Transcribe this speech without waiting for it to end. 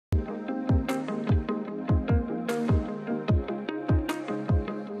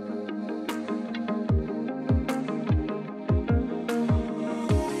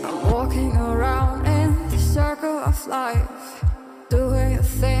life, doing the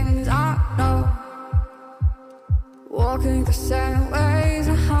things I know, walking the same ways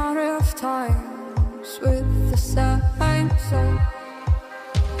 100 times with the same soul.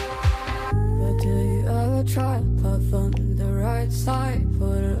 But do you ever try to puff on the right side,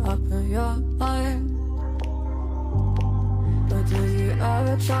 put it up in your mind? But do you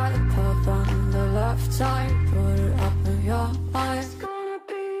ever try to puff on the left side, put it up in your mind? It's gonna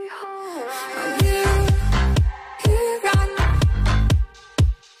be hard. You run,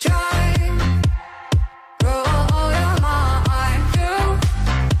 try, roll your mind.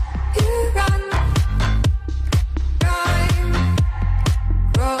 You run, try,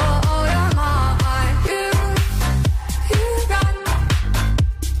 roll your mind. You run,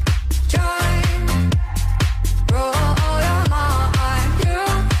 try, roll your mind. You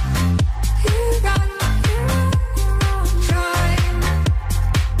run, try,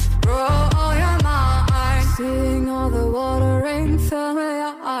 roll your mind. Seeing all the water rain fill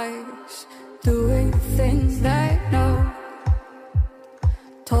your eyes, doing the things they know,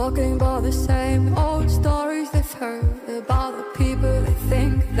 talking about the same old stories they've heard about the people they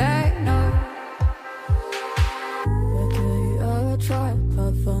think they know. But do you ever try to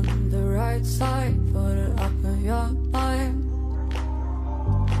puff on the right side, put it up in your mind?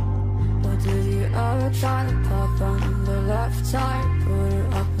 But do you ever try to puff on the left side, put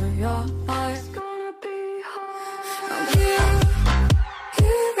it up in your mind? It's gonna be hard.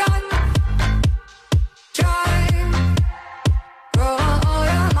 You run, try, roll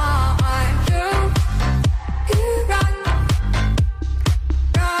your mind. You run,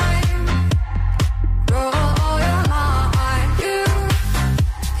 try, roll your mind. You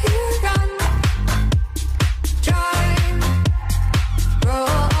run, try,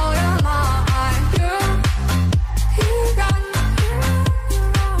 roll your mind. You run, try,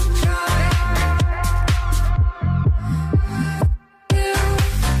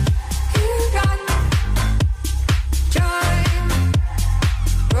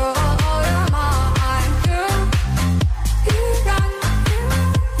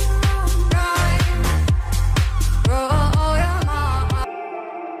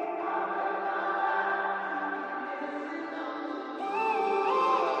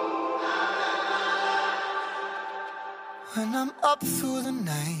 When I'm up through the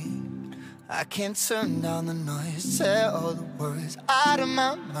night, I can't turn down the noise, tear all the worries out of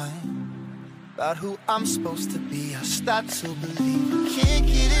my mind about who I'm supposed to be. I start to believe I can't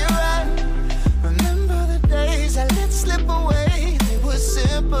get it right. Remember the days I let slip away, they were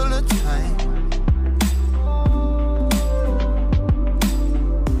simpler times.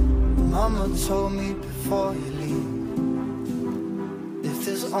 Mama told me before you leave, if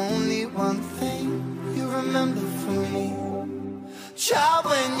there's only one thing you remember from me, child,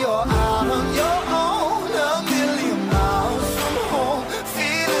 when you're out on your own, a million miles from home,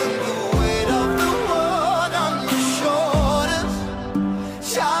 feeling the weight of the world on your shoulders.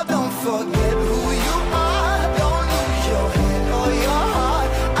 Child, don't forget who you are, don't lose your head or your heart.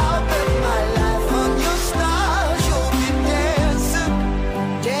 I'll bet my life on your stars, you'll be dancing,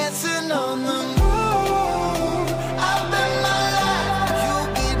 dancing on the moon. I'll bet my life, you'll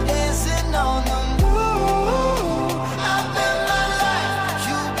be dancing on the moon. I'll bet my life,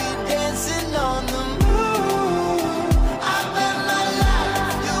 you'll be dancing on the moon. I'll bet my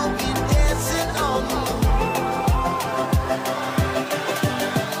life, you'll be dancing on the moon.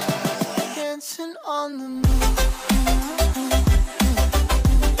 Dancing on the moon.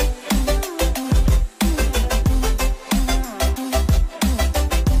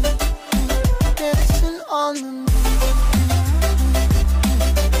 Dancing on the moon.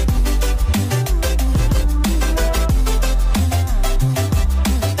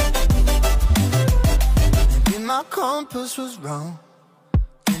 Maybe my compass was wrong,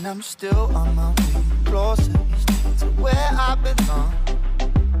 and I'm still on my way closer to where I belong.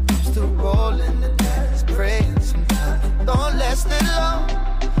 I'm still rolling the dice, praying sometimes it don't last that long.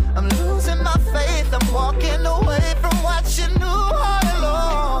 I'm losing my faith, I'm walking away from what you knew all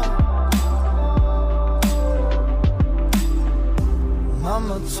along.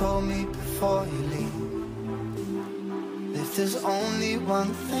 Mama told me before you leave, if there's only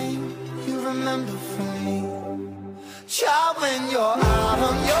one thing you remember from me, child, when you're out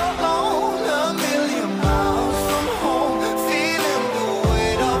on your own, a million miles from home, feeling the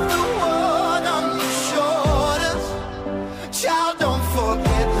weight of the world on your shoulders. Child, don't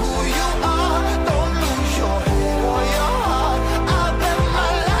forget who you are, don't lose your head or your heart. I'll bet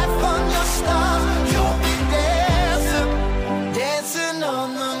my life on your stars, you'll be dancing, dancing on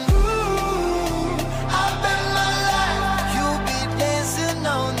the moon. I'll bet my life, you'll be dancing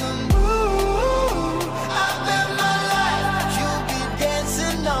on the moon. I'll bet my life.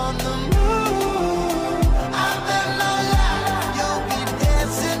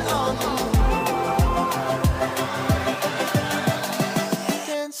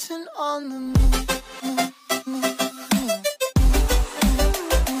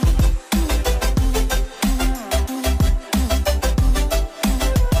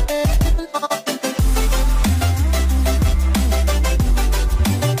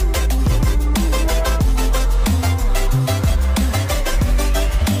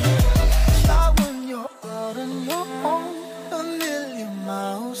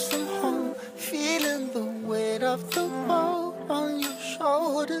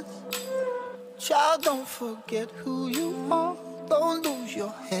 forget who you are. Don't lose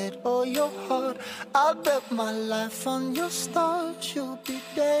your head or your heart. I'll bet my life on your stars. You'll be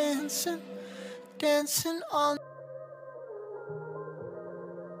dancing, dancing on.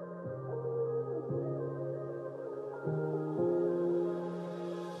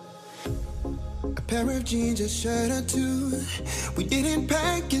 A pair of jeans, a shirt or two. We didn't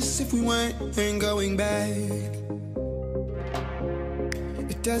pack as if we weren't going back.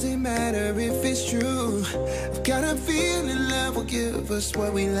 It doesn't matter if it's true. I've got a feeling love will give us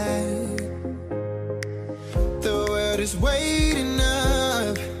what we lack. The world is waiting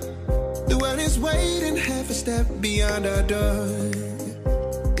up. The world is waiting half a step beyond our door.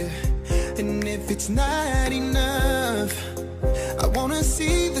 Yeah. And if it's not enough, I wanna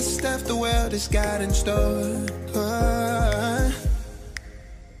see the stuff the world has got in store.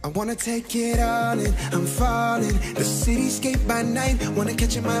 I wanna take it all in, I'm falling. The cityscape by night, wanna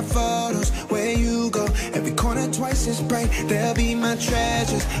catch in my photos. Where you go, every corner twice as bright. They'll be my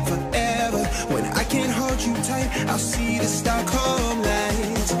treasures forever. When I can't hold you tight, I'll see the Stockholm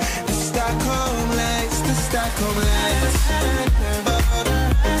lights. The Stockholm lights, the Stockholm lights.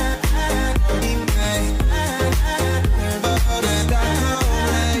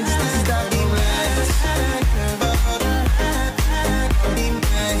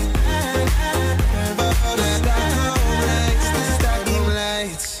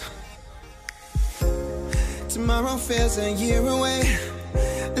 Tomorrow feels a year away,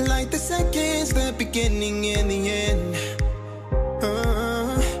 like the seconds, the beginning and the end.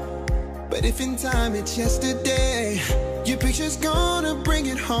 But if in time it's yesterday, your picture's gonna bring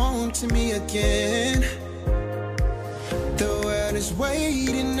it home to me again. The world is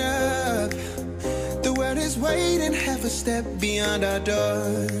waiting up. The world is waiting half a step beyond our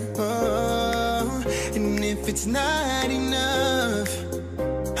door. And if it's not enough,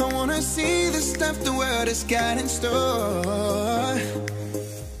 I wanna see the stuff the world has got in store.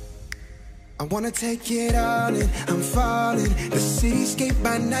 I wanna take it all in, I'm falling. The cityscape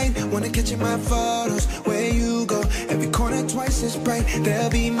by night, wanna catch in my photos. Where you go, every corner twice as bright. They'll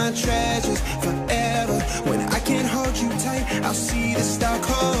be my treasures forever. When I can't hold you tight, I'll see the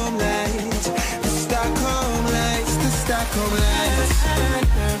Stockholm lights. The Stockholm lights, the Stockholm lights.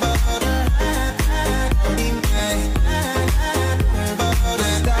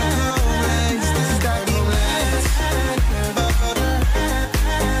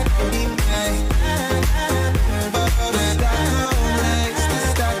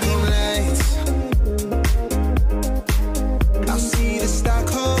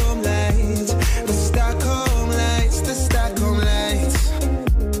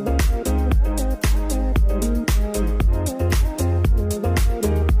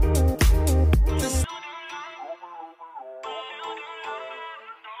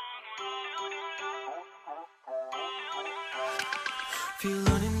 Feel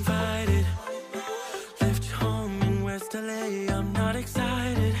uninvited, left home in West LA, I'm not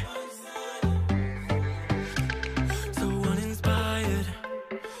excited. So uninspired,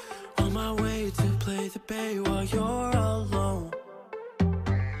 on my way to play the bay while you're alone.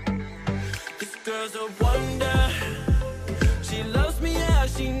 This girl's a wonder.